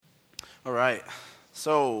All right,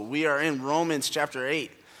 so we are in Romans chapter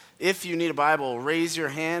 8. If you need a Bible, raise your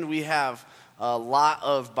hand. We have a lot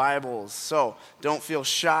of Bibles, so don't feel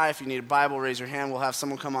shy. If you need a Bible, raise your hand. We'll have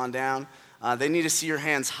someone come on down. They need to see your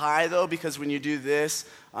hands high, though, because when you do this,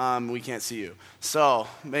 we can't see you. So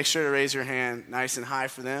make sure to raise your hand nice and high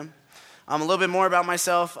for them. A little bit more about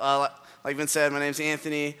myself. Like Vince said, my name's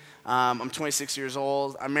Anthony. I'm 26 years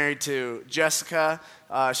old. I'm married to Jessica.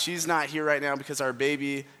 She's not here right now because our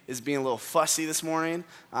baby is being a little fussy this morning.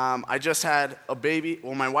 I just had a baby.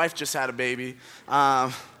 Well, my wife just had a baby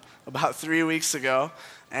about 3 weeks ago.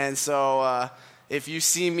 And so if you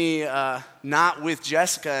see me not with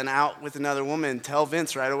Jessica and out with another woman, tell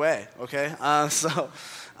Vince right away, okay? As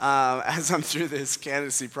I'm through this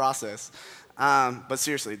candidacy process. But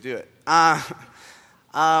seriously, do it.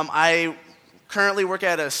 I currently work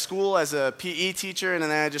at a school as a PE teacher, and then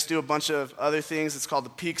I just do a bunch of other things. It's called the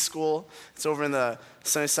Peak School. It's over in the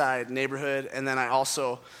Sunnyside neighborhood, and then I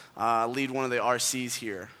also lead one of the RCs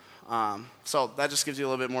here. So that just gives you a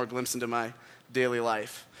little bit more glimpse into my daily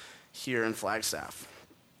life here in Flagstaff.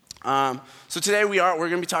 So today we're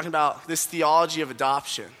going to be talking about this theology of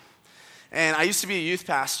adoption. And I used to be a youth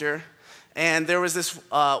pastor, and there was this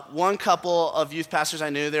one couple of youth pastors I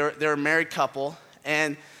knew. They were a married couple,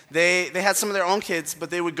 and they had some of their own kids, but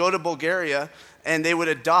they would go to Bulgaria, and they would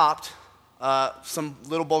adopt some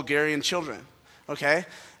little Bulgarian children, okay?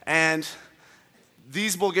 And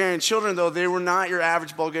these Bulgarian children, though, they were not your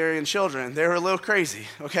average Bulgarian children. They were a little crazy,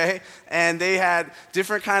 okay? And they had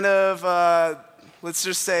different kind of, let's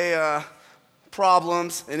just say,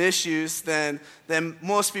 problems and issues than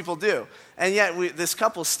most people do. And yet this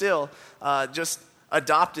couple still just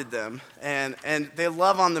adopted them, and they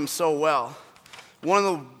love on them so well. One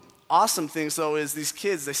of the awesome things, though, is these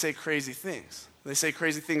kids, they say crazy things. They say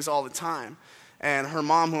crazy things all the time. And her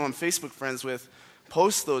mom, who I'm Facebook friends with,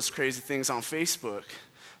 posts those crazy things on Facebook.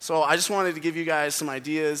 So I just wanted to give you guys some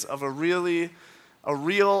ideas of a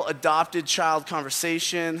real adopted child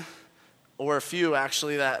conversation, or a few,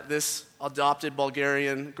 actually, that this adopted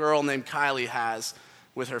Bulgarian girl named Kylie has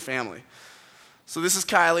with her family. So this is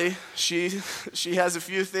Kylie. She has a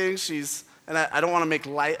few things. And I don't want to make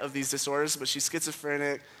light of these disorders, but she's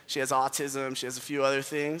schizophrenic, she has autism, she has a few other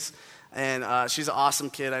things. And she's an awesome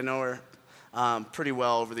kid. I know her pretty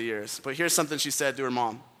well over the years. But here's something she said to her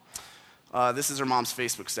mom. This is her mom's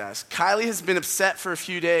Facebook status. Kylie has been upset for a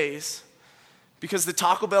few days because the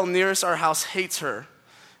Taco Bell nearest our house hates her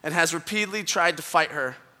and has repeatedly tried to fight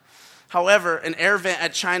her. However, an air vent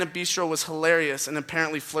at China Bistro was hilarious and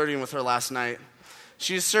apparently flirting with her last night.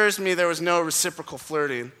 She assures me there was no reciprocal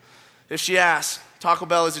flirting. If she asks, Taco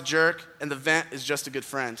Bell is a jerk, and the vent is just a good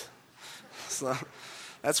friend. So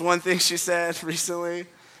that's one thing she said recently.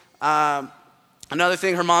 Another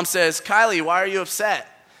thing, her mom says, Kylie, why are you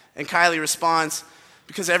upset? And Kylie responds,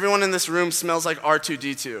 because everyone in this room smells like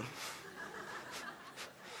R2-D2.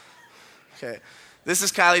 Okay, this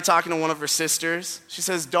is Kylie talking to one of her sisters. She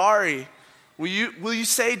says, Dari, will you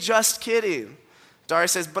say just kidding? Dari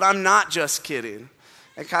says, but I'm not just kidding.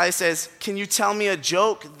 And Kylie says, can you tell me a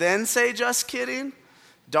joke, then say just kidding?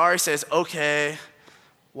 Dari says, okay.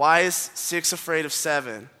 Why is 6 afraid of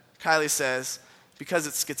 7? Kylie says, because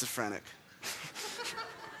it's schizophrenic.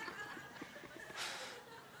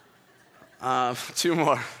 Two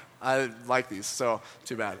more. I like these, so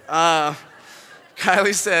too bad.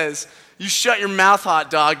 Kylie says, you shut your mouth,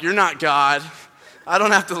 hot dog. You're not God. I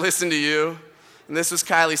don't have to listen to you. And this was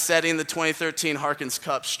Kylie setting the 2013 Harkins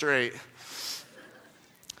Cup straight.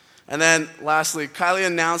 And then lastly, Kylie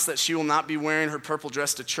announced that she will not be wearing her purple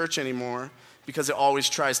dress to church anymore because it always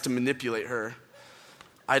tries to manipulate her.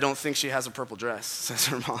 I don't think she has a purple dress, says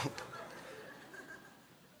her mom.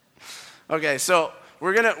 Okay, so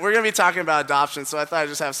we're gonna be talking about adoption, so I thought I'd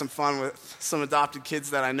just have some fun with some adopted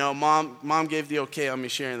kids that I know. Mom gave the okay on me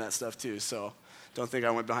sharing that stuff too, so don't think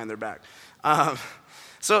I went behind their back.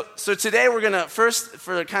 So today we're gonna, first,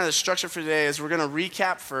 for kind of the structure for today is we're gonna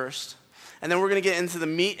recap first, and then we're going to get into the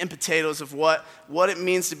meat and potatoes of what it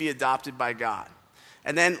means to be adopted by God.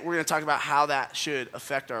 And then we're going to talk about how that should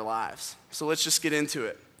affect our lives. So let's just get into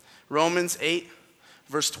it. Romans 8,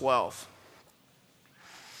 verse 12.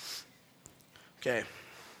 Okay.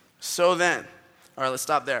 So then, all right, let's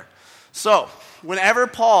stop there. So, whenever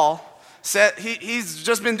Paul said, he's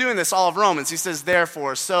just been doing this all of Romans. He says,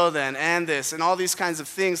 therefore, so then, and this, and all these kinds of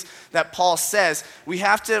things that Paul says. We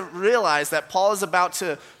have to realize that Paul is about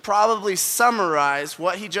to probably summarize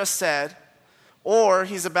what he just said, or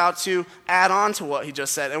he's about to add on to what he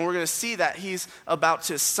just said. And we're going to see that he's about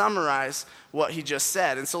to summarize what he just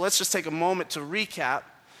said. And so let's just take a moment to recap.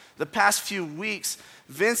 The past few weeks,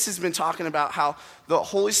 Vince has been talking about how the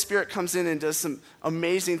Holy Spirit comes in and does some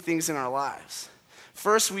amazing things in our lives.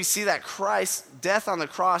 First, we see that Christ's death on the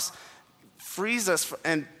cross frees us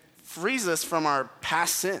from our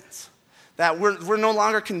past sins. That we're no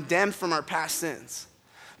longer condemned from our past sins.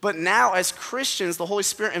 But now, as Christians, the Holy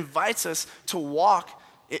Spirit invites us to walk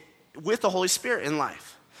with the Holy Spirit in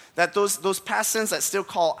life. That those past sins that still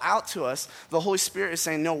call out to us, the Holy Spirit is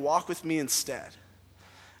saying, no, walk with me instead.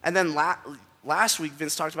 And then last week,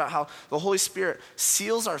 Vince talked about how the Holy Spirit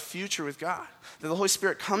seals our future with God. That the Holy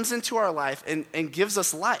Spirit comes into our life and gives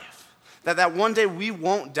us life. That one day we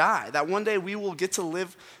won't die. That one day we will get to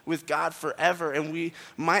live with God forever. And we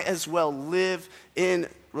might as well live in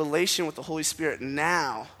relation with the Holy Spirit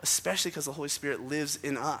now, especially because the Holy Spirit lives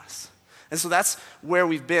in us. And so that's where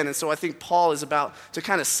we've been. And so I think Paul is about to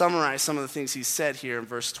kind of summarize some of the things he said here in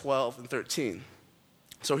verse 12 and 13.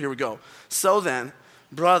 So here we go. So then,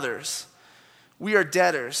 brothers, we are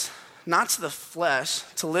debtors, not to the flesh,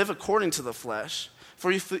 to live according to the flesh.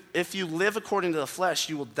 For if you live according to the flesh,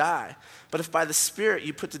 you will die. But if by the Spirit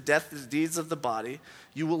you put to death the deeds of the body,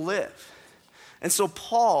 you will live. And so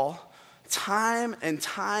Paul, time and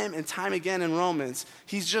time again in Romans,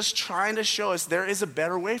 he's just trying to show us there is a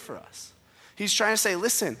better way for us. He's trying to say,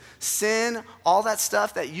 listen, sin, all that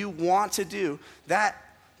stuff that you want to do,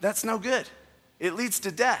 that's no good. It leads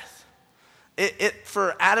to death.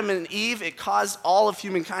 For Adam and Eve, it caused all of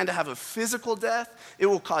humankind to have a physical death. It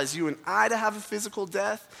will cause you and I to have a physical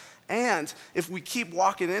death. And if we keep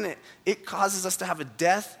walking in it, it causes us to have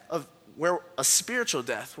a spiritual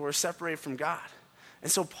death where we're separated from God.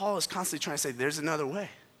 And so Paul is constantly trying to say, there's another way.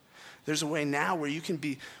 There's a way now where you can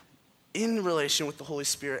be in relation with the Holy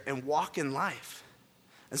Spirit and walk in life.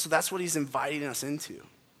 And so that's what he's inviting us into.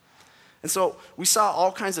 And so we saw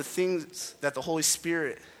all kinds of things that the Holy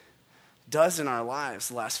Spirit does in our lives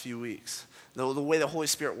the last few weeks. The way the Holy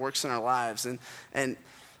Spirit works in our lives. And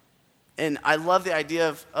I love the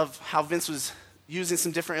idea of how Vince was using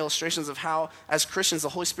some different illustrations of how, as Christians, the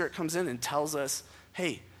Holy Spirit comes in and tells us,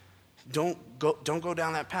 hey, don't go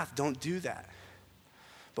down that path. Don't do that.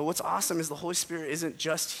 But what's awesome is the Holy Spirit isn't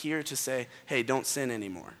just here to say, hey, don't sin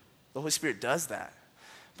anymore. The Holy Spirit does that.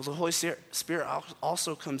 But the Holy Spirit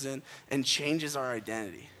also comes in and changes our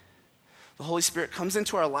identity. The Holy Spirit comes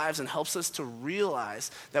into our lives and helps us to realize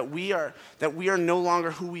that we are no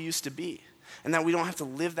longer who we used to be, and that we don't have to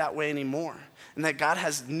live that way anymore, and that God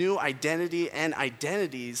has new identity and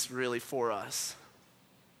identities really for us.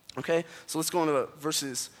 Okay, so let's go into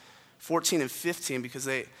verses 14 and 15 because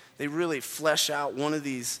they really flesh out one of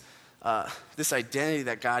these, this identity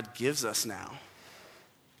that God gives us now.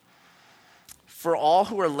 For all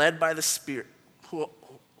who are led by the Spirit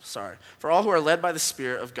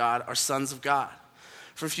of God are sons of God.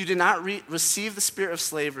 For if you did not receive the spirit of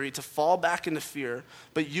slavery to fall back into fear,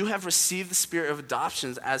 but you have received the spirit of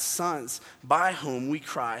adoption as sons, by whom we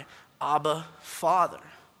cry, Abba, Father.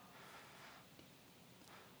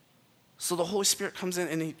 So the Holy Spirit comes in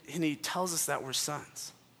and he tells us that we're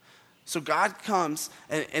sons. So God comes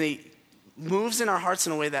and he moves in our hearts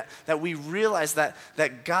in a way that we realize that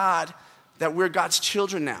we're God's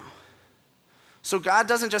children now. So God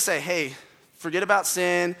doesn't just say, hey, forget about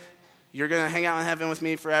sin. You're going to hang out in heaven with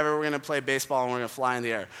me forever. We're going to play baseball and we're going to fly in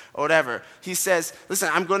the air or whatever. He says, listen,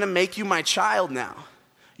 I'm going to make you my child now.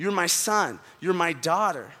 You're my son. You're my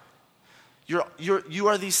daughter. You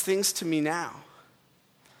are these things to me now.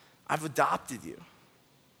 I've adopted you.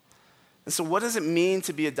 And so what does it mean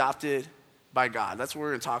to be adopted by God? That's what we're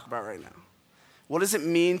going to talk about right now. What does it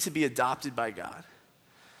mean to be adopted by God?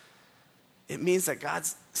 It means that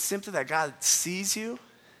God sees you,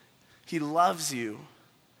 he loves you,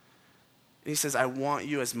 and he says, I want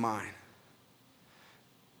you as mine.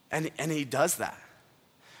 And he does that,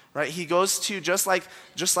 right? He goes to, just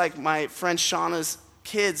like my friend Shauna's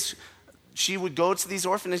kids, she would go to these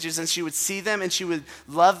orphanages and she would see them and she would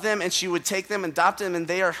love them and she would take them, adopt them, and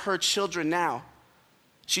they are her children now.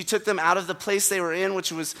 She took them out of the place they were in, which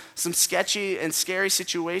was some sketchy and scary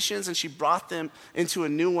situations, and she brought them into a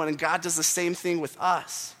new one. And God does the same thing with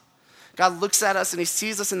us. God looks at us and he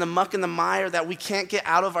sees us in the muck and the mire that we can't get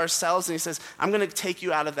out of ourselves, and he says, I'm going to take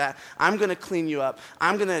you out of that. I'm going to clean you up.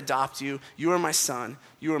 I'm going to adopt you. You are my son.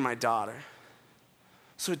 You are my daughter.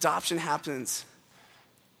 So adoption happens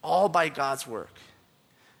all by God's work.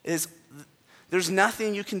 There's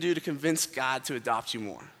nothing you can do to convince God to adopt you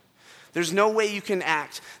more. There's no way you can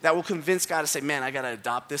act that will convince God to say, man, I got to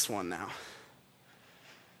adopt this one now.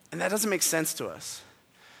 And that doesn't make sense to us.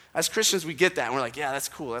 As Christians, we get that, and we're like, yeah, that's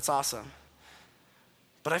cool, that's awesome.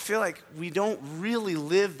 But I feel like we don't really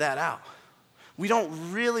live that out. We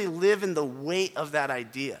don't really live in the weight of that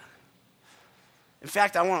idea. In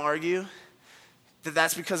fact, I want to argue that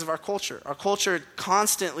that's because of our culture. Our culture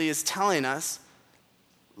constantly is telling us,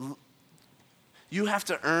 you have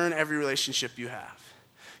to earn every relationship you have.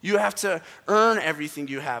 You have to earn everything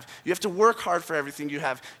you have. You have to work hard for everything you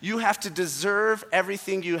have. You have to deserve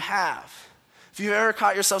everything you have. If you've ever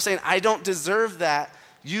caught yourself saying, I don't deserve that,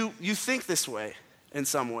 you think this way in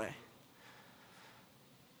some way.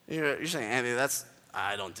 You're saying, Andy,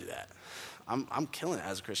 I don't do that. I'm killing it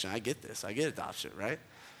as a Christian. I get this. I get adoption, right?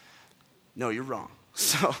 No, you're wrong.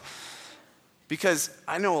 So, because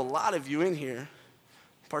I know a lot of you in here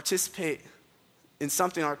participate in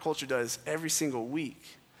something our culture does every single week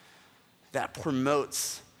that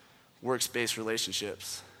promotes works-based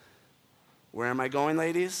relationships. Where am I going,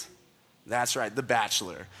 ladies? That's right, The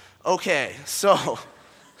Bachelor. Okay, so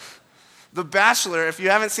The Bachelor, if you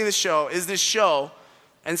haven't seen the show, is this show,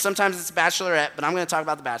 and sometimes it's Bachelorette, but I'm going to talk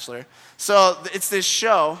about The Bachelor. So it's this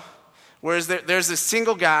show where there's this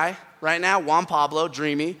single guy right now, Juan Pablo,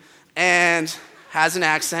 dreamy, and has an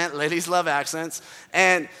accent. Ladies love accents.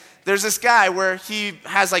 And there's this guy where he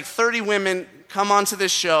has like 30 women come onto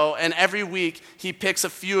this show, and every week he picks a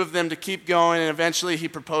few of them to keep going, and eventually he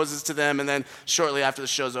proposes to them, and then shortly after the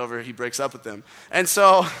show's over, he breaks up with them. And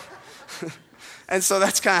so,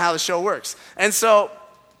 that's kind of how the show works. And so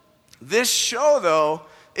this show, though,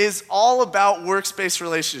 is all about works-based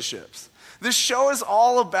relationships. This show is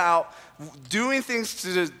all about doing things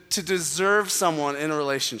to deserve someone in a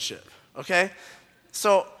relationship, okay?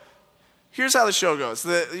 So here's how the show goes.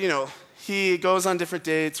 He goes on different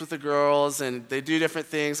dates with the girls, and they do different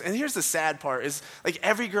things. And here's the sad part is, like,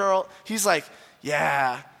 every girl, he's like,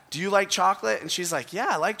 yeah, do you like chocolate? And she's like, yeah,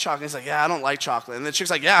 I like chocolate. He's like, yeah, I don't like chocolate. And the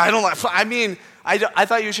chick's like, yeah, I don't like, I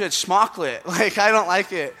thought you should schmocklet. Like, I don't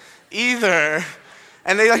like it either.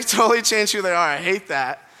 And they, like, totally change who they are. I hate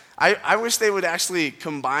that. I wish they would actually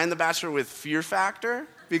combine The Bachelor with Fear Factor,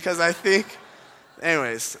 because I think,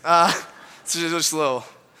 anyways, it's just a little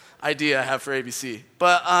idea I have for ABC.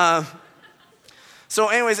 But, so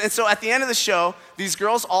anyways, and so at the end of the show, these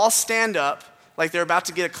girls all stand up like they're about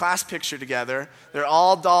to get a class picture together. They're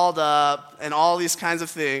all dolled up and all these kinds of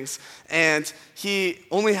things. And he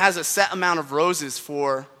only has a set amount of roses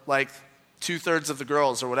for like 2/3 of the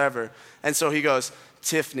girls or whatever. And so he goes,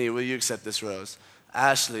 Tiffany, will you accept this rose?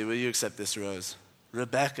 Ashley, will you accept this rose?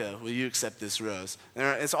 Rebecca, will you accept this rose? And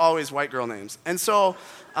it's always white girl names. And so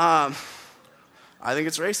I think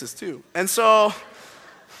it's racist too. And so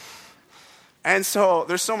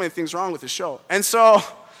there's so many things wrong with the show.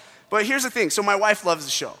 But here's the thing. So my wife loves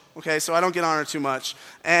the show, okay? So I don't get on her too much.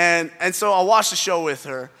 And so I'll watch the show with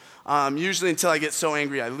her, usually until I get so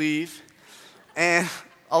angry I leave. And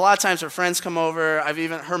a lot of times her friends come over.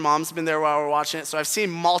 Her mom's been there while we're watching it. So I've seen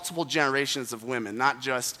multiple generations of women, not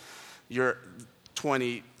just your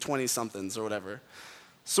 20-somethings or whatever.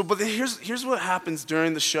 So, but here's what happens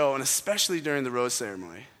during the show, and especially during the rose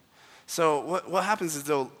ceremony. So what happens is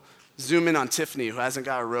they'll zoom in on Tiffany, who hasn't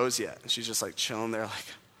got a rose yet. And she's just like chilling there like,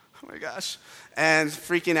 oh my gosh, and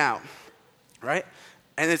freaking out, right?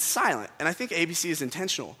 And it's silent. And I think ABC is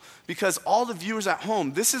intentional, because all the viewers at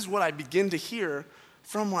home, this is what I begin to hear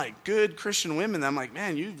from like good Christian women. I'm like,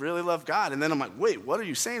 man, you really love God. And then I'm like, wait, what are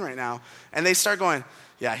you saying right now? And they start going,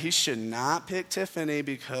 yeah, he should not pick Tiffany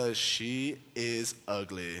because she is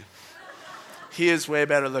ugly. He is way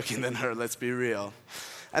better looking than her, let's be real.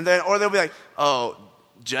 And then, or they'll be like, oh,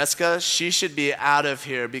 Jessica, she should be out of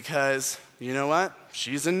here because, you know what?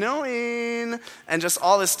 She's annoying, and just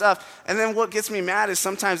all this stuff. And then what gets me mad is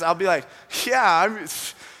sometimes I'll be like, yeah,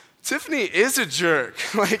 Tiffany is a jerk.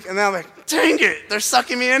 Like, and then I'm like, dang it, they're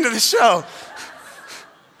sucking me into the show.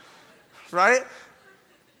 Right?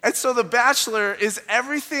 And so The Bachelor is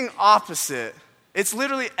everything opposite. It's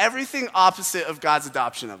literally everything opposite of God's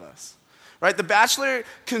adoption of us. Right? The Bachelor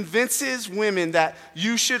convinces women that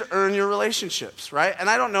you should earn your relationships, right? And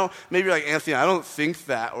I don't know, maybe you're like, Anthony, I don't think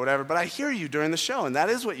that or whatever, but I hear you during the show, and that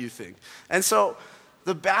is what you think. And so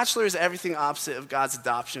The Bachelor is everything opposite of God's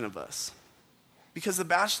adoption of us. Because The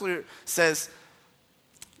Bachelor says,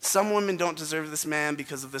 some women don't deserve this man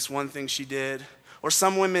because of this one thing she did, or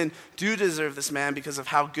some women do deserve this man because of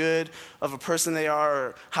how good of a person they are,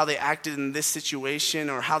 or how they acted in this situation,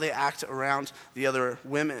 or how they act around the other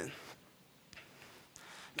women.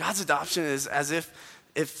 God's adoption is as if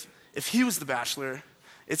he was the Bachelor,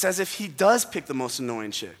 it's as if he does pick the most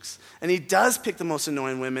annoying chicks. And he does pick the most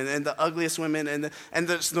annoying women, and the ugliest women, and the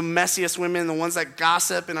messiest women, the ones that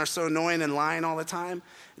gossip and are so annoying and lying all the time.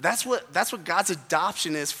 That's what God's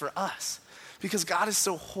adoption is for us. Because God is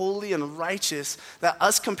so holy and righteous that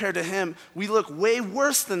us compared to him, we look way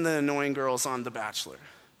worse than the annoying girls on The Bachelor.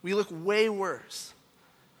 We look way worse.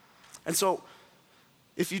 And so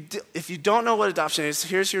If you don't know what adoption is,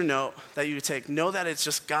 here's your note that you take. Know that it's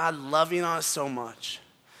just God loving us so much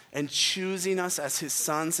and choosing us as his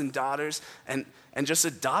sons and daughters and just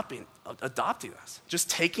adopting us, just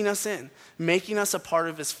taking us in, making us a part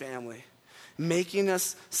of his family, making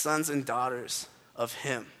us sons and daughters of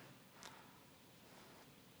him.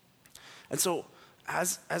 And so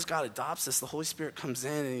as God adopts us, the Holy Spirit comes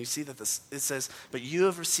in, and you see that it says, but you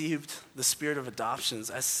have received the spirit of adoptions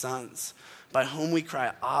as sons, by whom we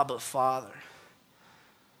cry, Abba, Father.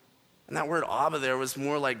 And that word Abba there was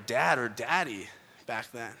more like dad or daddy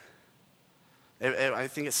back then. I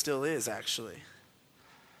think it still is, actually.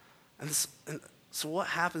 And so what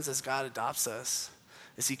happens as God adopts us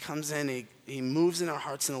is he comes in, he moves in our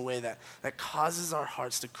hearts in a way that causes our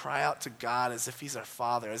hearts to cry out to God as if he's our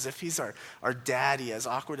father, as if he's our daddy, as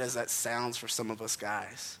awkward as that sounds for some of us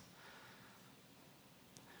guys.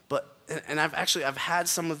 And I've had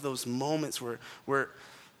some of those moments where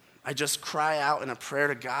I just cry out in a prayer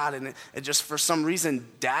to God, and it just, for some reason,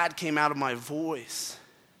 dad came out of my voice.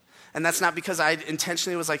 And that's not because I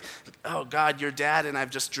intentionally was like, oh, God, you're dad, and I've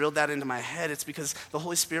just drilled that into my head. It's because the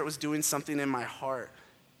Holy Spirit was doing something in my heart.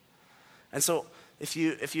 And so if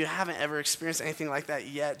you haven't ever experienced anything like that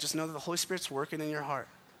yet, just know that the Holy Spirit's working in your heart.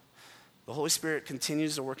 The Holy Spirit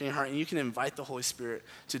continues to work in your heart, and you can invite the Holy Spirit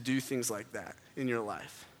to do things like that in your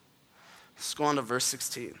life. Let's go on to verse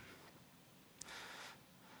 16.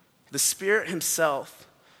 The Spirit himself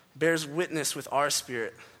bears witness with our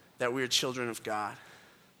spirit that we are children of God.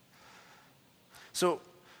 So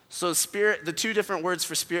spirit, the two different words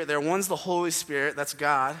for spirit there, one's the Holy Spirit, that's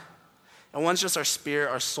God, and one's just our spirit,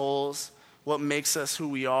 our souls, what makes us who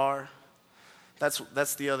we are.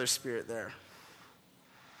 That's the other spirit there.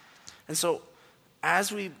 And so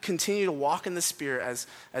as we continue to walk in the Spirit,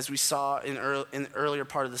 as we saw in the earlier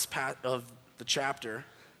part of of the chapter,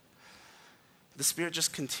 the Spirit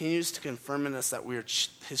just continues to confirm in us that we are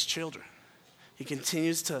his children. He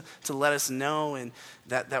continues to let us know and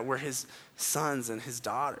that we're his sons and his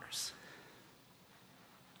daughters.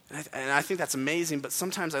 And I think that's amazing, but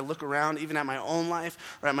sometimes I look around even at my own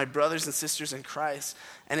life or at my brothers and sisters in Christ,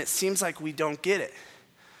 and it seems like we don't get it.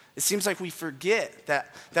 It seems like we forget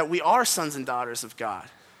that we are sons and daughters of God.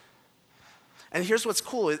 And here's what's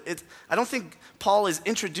cool. I don't think Paul is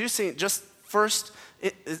introducing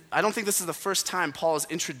I don't think this is the first time Paul is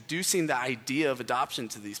introducing the idea of adoption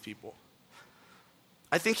to these people.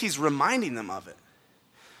 I think he's reminding them of it.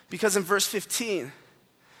 Because in verse 15,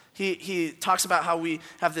 he talks about how we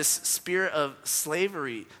have this spirit of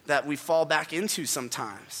slavery that we fall back into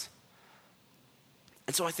sometimes.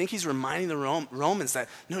 And so I think he's reminding the Romans that,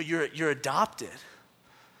 no, you're adopted.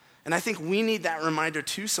 And I think we need that reminder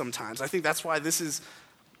too sometimes. I think that's why this is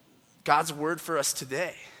God's word for us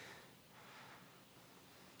today.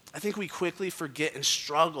 I think we quickly forget and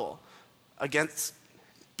struggle against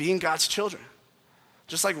being God's children.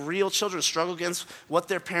 Just like real children struggle against what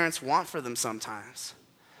their parents want for them sometimes.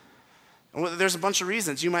 And there's a bunch of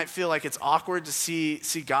reasons. You might feel like it's awkward to see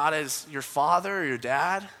God as your father or your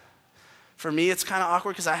dad. For me, it's kind of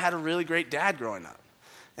awkward because I had a really great dad growing up.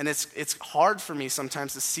 And it's hard for me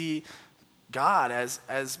sometimes to see God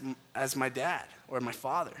as my dad or my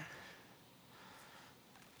father.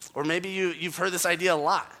 Or maybe you've heard this idea a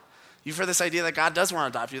lot. You've heard this idea that God does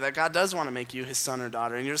want to adopt you, that God does want to make you his son or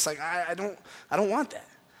daughter, and you're just like, I don't want that.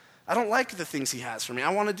 I don't like the things he has for me.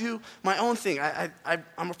 I want to do my own thing.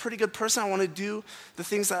 I'm a pretty good person. I want to do the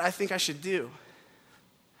things that I think I should do.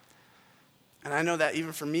 And I know that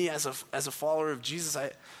even for me as a follower of Jesus,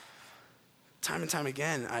 time and time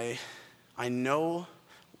again, I know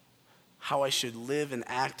how I should live and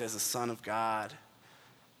act as a son of God,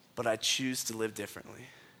 but I choose to live differently.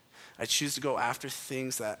 I choose to go after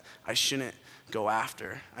things that I shouldn't go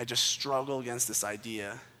after. I just struggle against this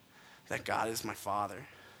idea that God is my father.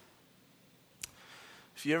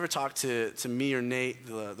 If you ever talk to me or Nate,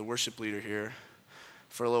 the worship leader here,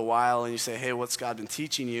 for a little while, and you say, hey, what's God been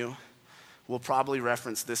teaching you? We'll probably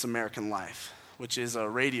reference This American Life, which is a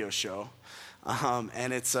radio show.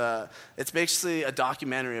 And it's basically a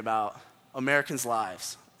documentary about Americans'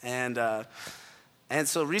 lives. And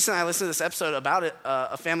so recently I listened to this episode about it,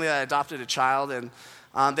 a family that adopted a child, and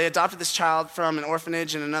they adopted this child from an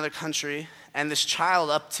orphanage in another country, and this child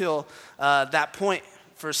up till that point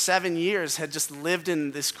for 7 years had just lived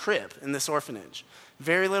in this crib, in this orphanage.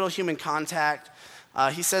 Very little human contact.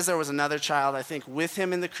 He says there was another child, I think, with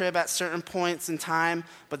him in the crib at certain points in time,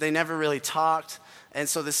 but they never really talked. And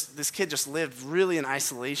so this kid just lived really in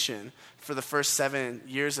isolation for the first 7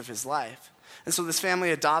 years of his life. And so this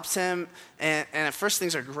family adopts him, and at first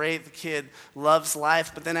things are great. The kid loves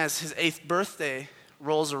life, but then as his 8th birthday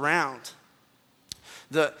rolls around,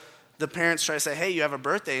 The parents try to say, hey, you have a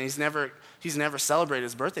birthday, and he's never celebrated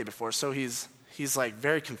his birthday before, so he's like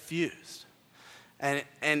very confused.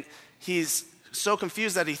 And he's so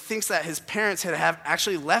confused that he thinks that his parents have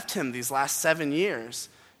actually left him these last 7 years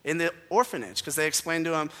in the orphanage, because they explained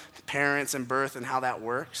to him parents and birth and how that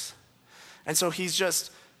works. And so he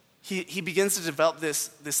begins to develop this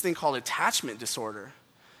thing called attachment disorder.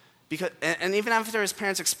 And even after his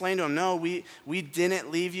parents explained to him, no, we didn't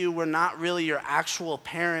leave you. We're not really your actual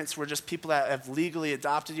parents. We're just people that have legally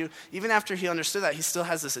adopted you. Even after he understood that, he still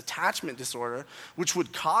has this attachment disorder, which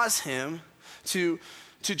would cause him to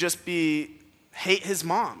just hate his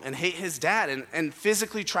mom and hate his dad and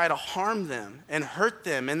physically try to harm them and hurt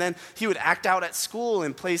them. And then he would act out at school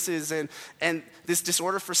in places. And this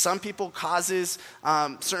disorder for some people causes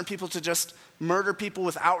certain people to just murder people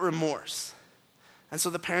without remorse. And so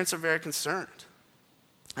the parents are very concerned.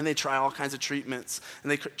 And they try all kinds of treatments, and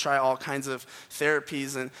they try all kinds of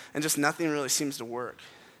therapies, and just nothing really seems to work.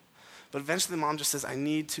 But eventually the mom just says, I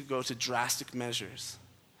need to go to drastic measures.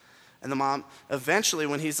 And the mom, eventually,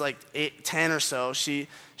 when he's like 10 or so, she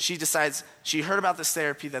decides, she heard about this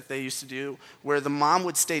therapy that they used to do, where the mom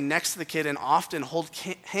would stay next to the kid and often hold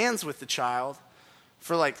hands with the child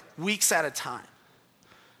for like weeks at a time.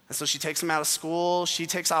 And so she takes him out of school, she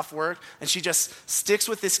takes off work, and she just sticks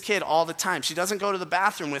with this kid all the time. She doesn't go to the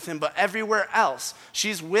bathroom with him, but everywhere else,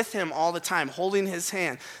 she's with him all the time, holding his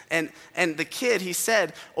hand. And the kid, he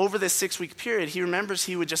said, over this 6-week period, he remembers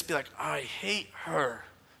he would just be like, I hate her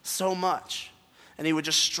so much. And he would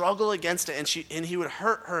just struggle against it, and he would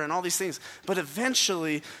hurt her and all these things. But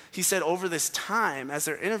eventually, he said over this time, as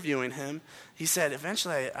they're interviewing him, he said,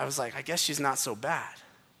 eventually I was like, I guess she's not so bad.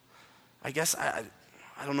 I guess I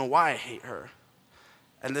don't know why I hate her.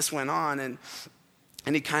 And this went on, and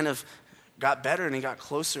he kind of got better, and he got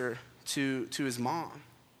closer to his mom.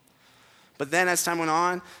 But then as time went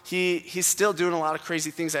on, he's still doing a lot of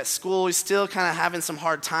crazy things at school. He's still kind of having some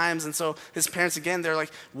hard times. And so his parents, again, they're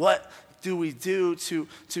like, what do we do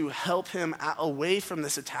to help him away from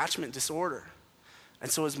this attachment disorder? And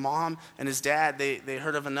so his mom and his dad, they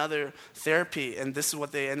heard of another therapy, and this is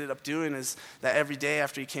what they ended up doing, is that every day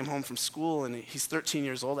after he came home from school, and he's 13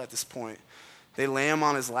 years old at this point, they lay him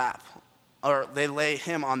on his lap, or they lay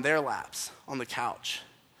him on their laps on the couch,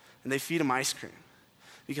 and they feed him ice cream,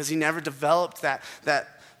 because he never developed that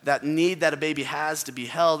need that a baby has to be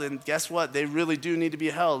held. And guess what? They really do need to be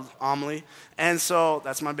held, Amelie. And so,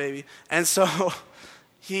 that's my baby. And so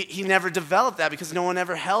he never developed that because no one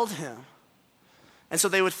ever held him. And so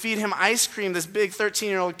they would feed him ice cream, this big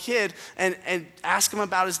 13-year-old kid, and ask him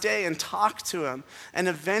about his day and talk to him. And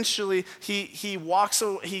eventually he walks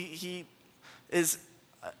away, he is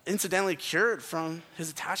incidentally cured from his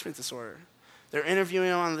attachment disorder. They're interviewing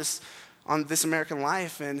him on This American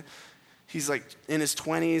Life, and he's like in his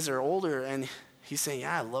 20s or older, and he's saying,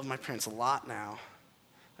 yeah, I love my parents a lot now.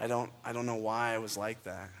 I don't know why I was like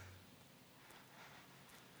that.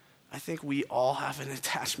 I think we all have an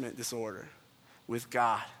attachment disorder with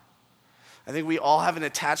God. I think we all have an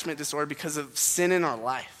attachment disorder because of sin in our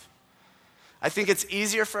life. I think it's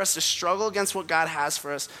easier for us to struggle against what God has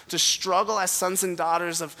for us, to struggle as sons and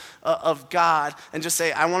daughters of God, and just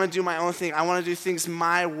say, I want to do my own thing. I want to do things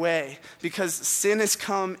my way, because sin has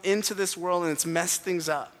come into this world and it's messed things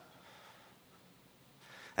up.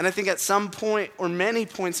 And I think at some point, or many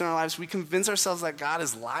points in our lives, we convince ourselves that God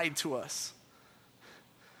has lied to us.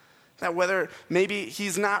 That whether maybe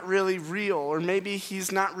he's not really real, or maybe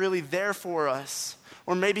he's not really there for us,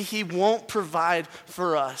 or maybe he won't provide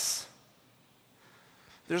for us.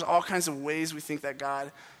 There's all kinds of ways we think that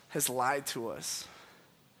God has lied to us.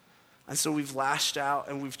 And so we've lashed out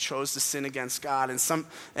and we've chose to sin against God. And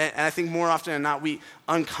I think more often than not, we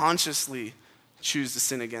unconsciously choose to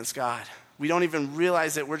sin against God. We don't even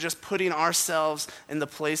realize it. We're just putting ourselves in the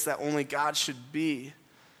place that only God should be.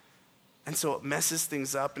 And so it messes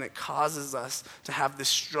things up, and it causes us to have this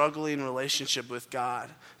struggling relationship with God,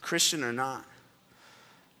 Christian or not.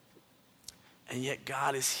 And yet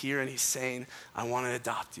God is here, and he's saying, I want to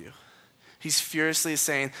adopt you. He's furiously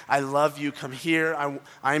saying, I love you. Come here.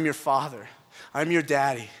 I am your father. I'm your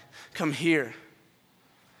daddy. Come here.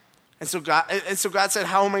 And so God said,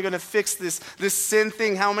 how am I going to fix this sin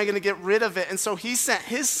thing? How am I going to get rid of it? And so he sent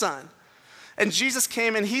his son. And Jesus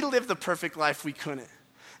came, and he lived the perfect life we couldn't.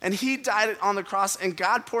 And he died on the cross, and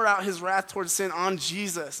God poured out his wrath towards sin on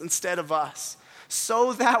Jesus instead of us,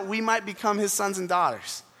 so that we might become his sons and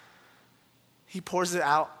daughters. He pours it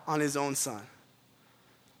out on his own son.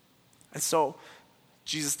 And so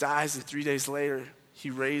Jesus dies, and 3 days later, he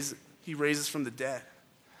raises from the dead.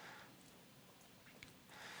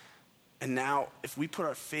 And now, if we put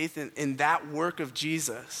our faith in that work of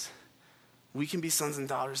Jesus, we can be sons and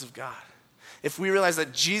daughters of God. If we realize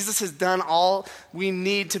that Jesus has done all we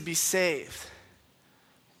need to be saved,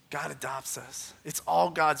 God adopts us. It's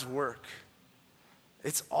all God's work.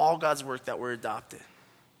 It's all God's work that we're adopted.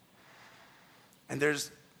 And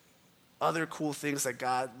there's other cool things that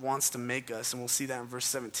God wants to make us, and we'll see that in verse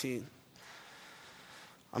 17.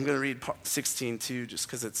 I'm going to read 16 too, just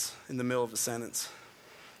because it's in the middle of a sentence.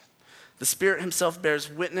 The Spirit himself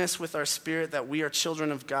bears witness with our spirit that we are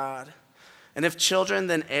children of God. And if children,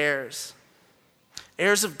 then heirs.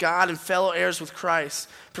 Heirs of God and fellow heirs with Christ,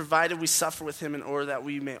 provided we suffer with him in order that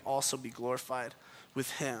we may also be glorified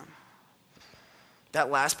with him.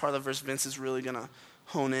 That last part of the verse Vince is really going to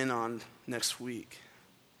hone in on next week.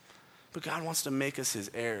 But God wants to make us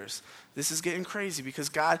his heirs. This is getting crazy because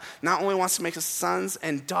God not only wants to make us sons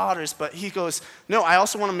and daughters, but he goes, no, I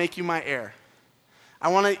also want to make you my heir. I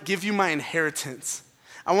want to give you my inheritance.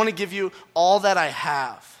 I want to give you all that I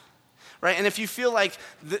have. Right? And if you feel like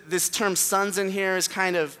this term sons in here has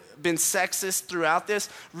kind of been sexist throughout this,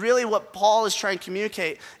 really what Paul is trying to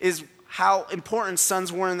communicate is how important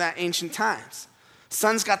sons were in that ancient times.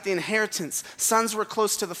 Sons got the inheritance. Sons were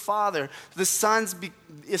close to the father. The sons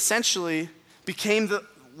essentially became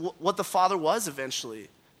what the father was eventually.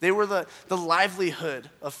 They were the livelihood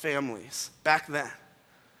of families back then.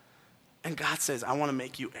 And God says, I want to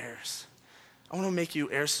make you heirs. I want to make you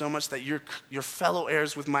heirs so much that you're fellow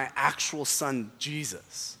heirs with my actual son,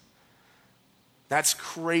 Jesus. That's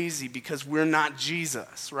crazy because we're not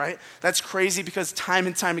Jesus, right? That's crazy because time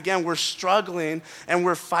and time again, we're struggling and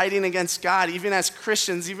we're fighting against God. Even as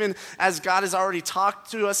Christians, even as God has already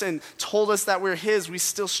talked to us and told us that we're his, we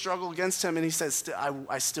still struggle against him. And he says,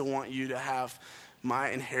 I still want you to have my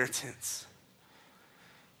inheritance.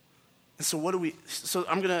 And so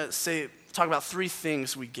I'm going to talk about three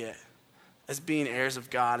things we get as being heirs of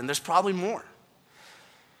God, and there's probably more.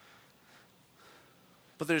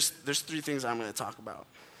 But there's three things I'm going to talk about.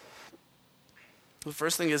 The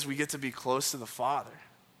first thing is we get to be close to the Father,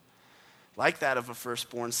 like that of a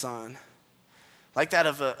firstborn son, like that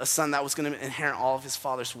of a son that was going to inherit all of his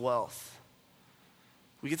father's wealth.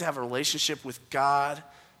 We get to have a relationship with God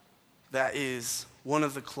that is one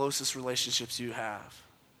of the closest relationships you have.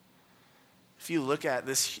 If you look at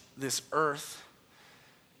this earth,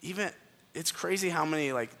 even it's crazy how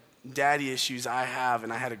many like daddy issues I have,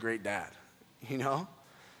 and I had a great dad, you know?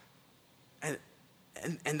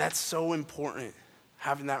 And that's so important,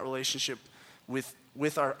 having that relationship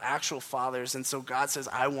with our actual fathers. And so God says,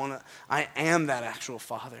 I am that actual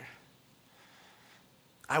father.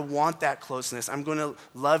 I want that closeness. I'm going to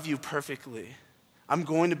love you perfectly. I'm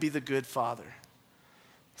going to be the good father.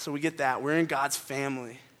 So we get that. We're in God's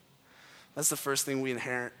family. That's the first thing we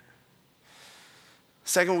inherit.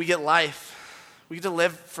 Second, we get life. We get to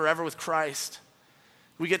live forever with Christ.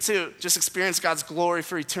 We get to just experience God's glory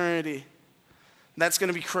for eternity. That's going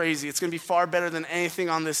to be crazy. It's going to be far better than anything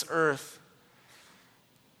on this earth.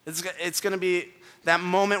 It's going to be that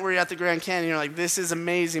moment where you're at the Grand Canyon, you're like, this is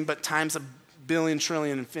amazing, but times a billion,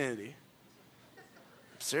 trillion, infinity.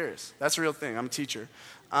 I'm serious. That's a real thing. I'm a teacher.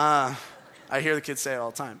 I hear the kids say it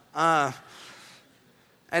all the time.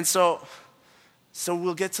 And so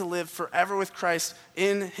we'll get to live forever with Christ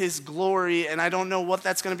in his glory, and I don't know what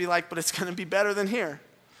that's going to be like, but it's going to be better than here.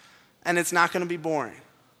 And it's not going to be boring.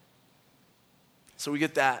 So we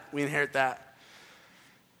get that. We inherit that.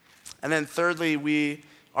 And then thirdly, we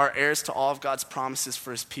are heirs to all of God's promises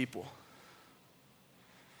for his people.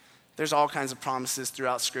 There's all kinds of promises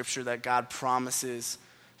throughout Scripture that God promises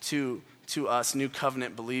to us, new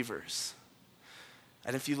covenant believers.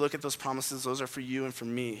 And if you look at those promises, those are for you and for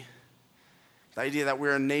me. The idea that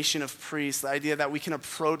we're a nation of priests, the idea that we can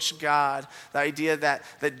approach God, the idea that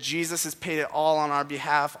Jesus has paid it all on our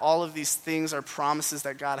behalf, all of these things are promises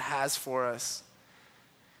that God has for us.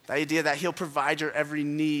 The idea that he'll provide your every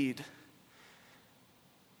need.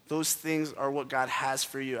 Those things are what God has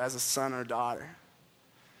for you as a son or daughter.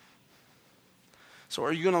 So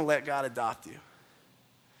are you going to let God adopt you?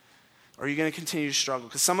 Or are you going to continue to struggle?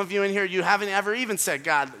 Because some of you in here, you haven't ever even said,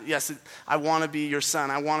 God, yes, I want to be your son.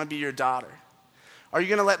 I want to be your daughter. Are you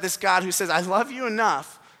going to let this God who says, I love you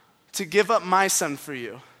enough to give up my son for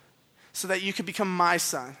you so that you could become my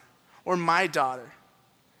son or my daughter?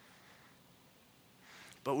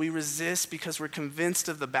 But we resist because we're convinced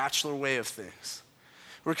of the bachelor way of things.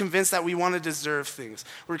 We're convinced that we want to deserve things.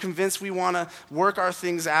 We're convinced we want to work our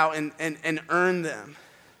things out and earn them.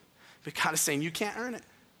 But God is saying, you can't earn it.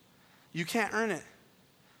 You can't earn it.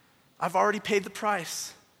 I've already paid the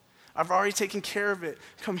price. I've already taken care of it.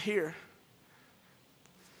 Come here.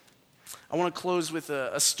 I want to close with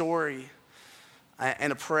a story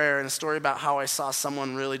and a prayer and a story about how I saw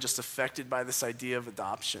someone really just affected by this idea of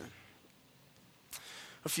adoption.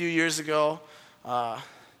 A few years ago, I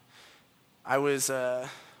was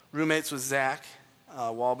roommates with Zach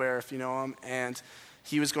Wahlbear, if you know him, and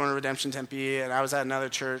he was going to Redemption Tempe, and I was at another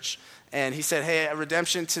church, and he said, hey, at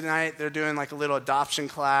Redemption tonight, they're doing like a little adoption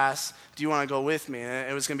class. Do you want to go with me? And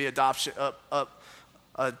it was going to be adoption,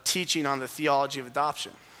 a teaching on the theology of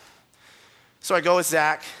adoption. So I go with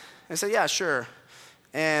Zach, and I said, yeah, sure.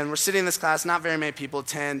 And we're sitting in this class, not very many people,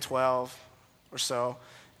 10, 12 or so.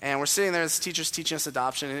 And we're sitting there, this teacher's teaching us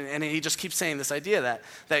adoption, and he just keeps saying this idea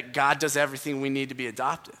that God does everything we need to be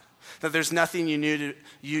adopted, that there's nothing you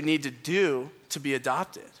need to do to be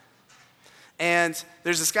adopted. And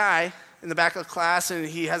there's this guy in the back of the class, and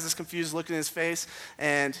he has this confused look in his face,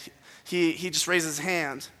 and he just raises his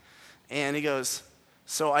hand, and he goes,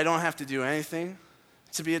 so I don't have to do anything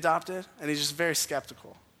to be adopted? And he's just very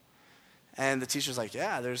skeptical. And the teacher's like,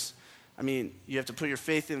 yeah, you have to put your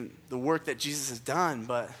faith in the work that Jesus has done,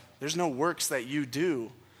 but there's no works that you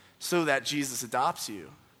do so that Jesus adopts you.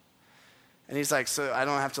 And he's like, so I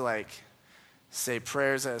don't have to say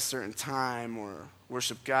prayers at a certain time or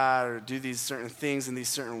worship God or do these certain things in these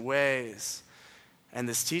certain ways. And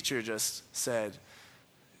this teacher just said,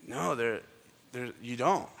 no, you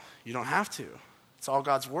don't. You don't have to. It's all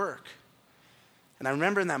God's work. And I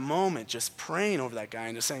remember in that moment just praying over that guy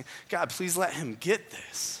and just saying, God, please let him get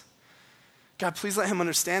this. God, please let him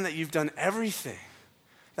understand that you've done everything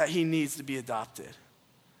that he needs to be adopted.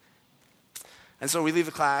 And so we leave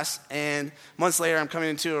the class, and months later I'm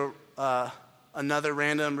coming into another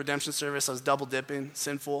random redemption service. I was double dipping,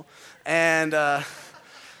 sinful. And I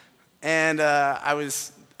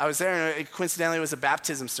was there, and it coincidentally was a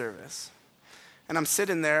baptism service. And I'm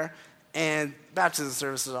sitting there, and baptism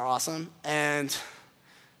services are awesome, and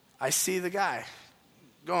I see the guy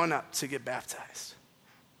going up to get baptized.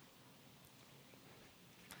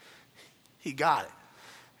 He got it.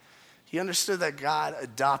 He understood that God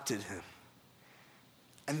adopted him.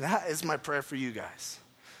 And that is my prayer for you guys,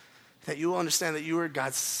 that you will understand that you are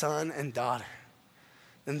God's son and daughter.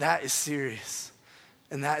 And that is serious.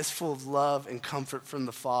 And that is full of love and comfort from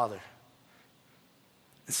the Father.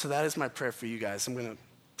 And so that is my prayer for you guys. I'm going to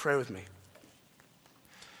pray with me.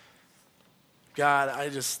 God, I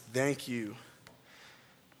just thank you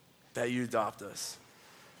that you adopt us.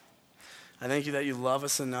 I thank you that you love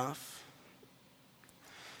us enough,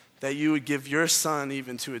 that you would give your son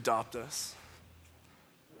even to adopt us.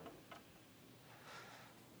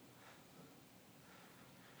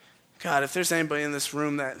 God, if there's anybody in this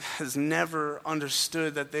room that has never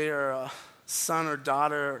understood that they are a son or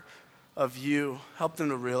daughter of you, help them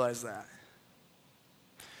to realize that.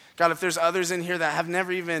 God, if there's others in here that have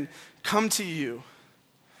never even come to you,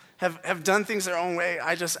 have done things their own way,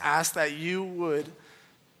 I just ask that you would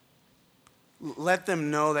let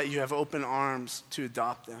them know that you have open arms to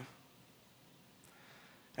adopt them.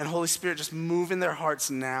 And Holy Spirit, just move in their hearts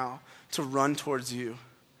now to run towards you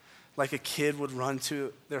like a kid would run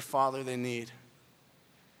to their father they need.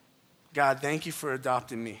 God, thank you for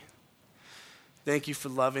adopting me. Thank you for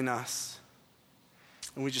loving us.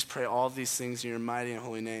 And we just pray all of these things in your mighty and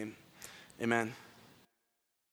holy name. Amen.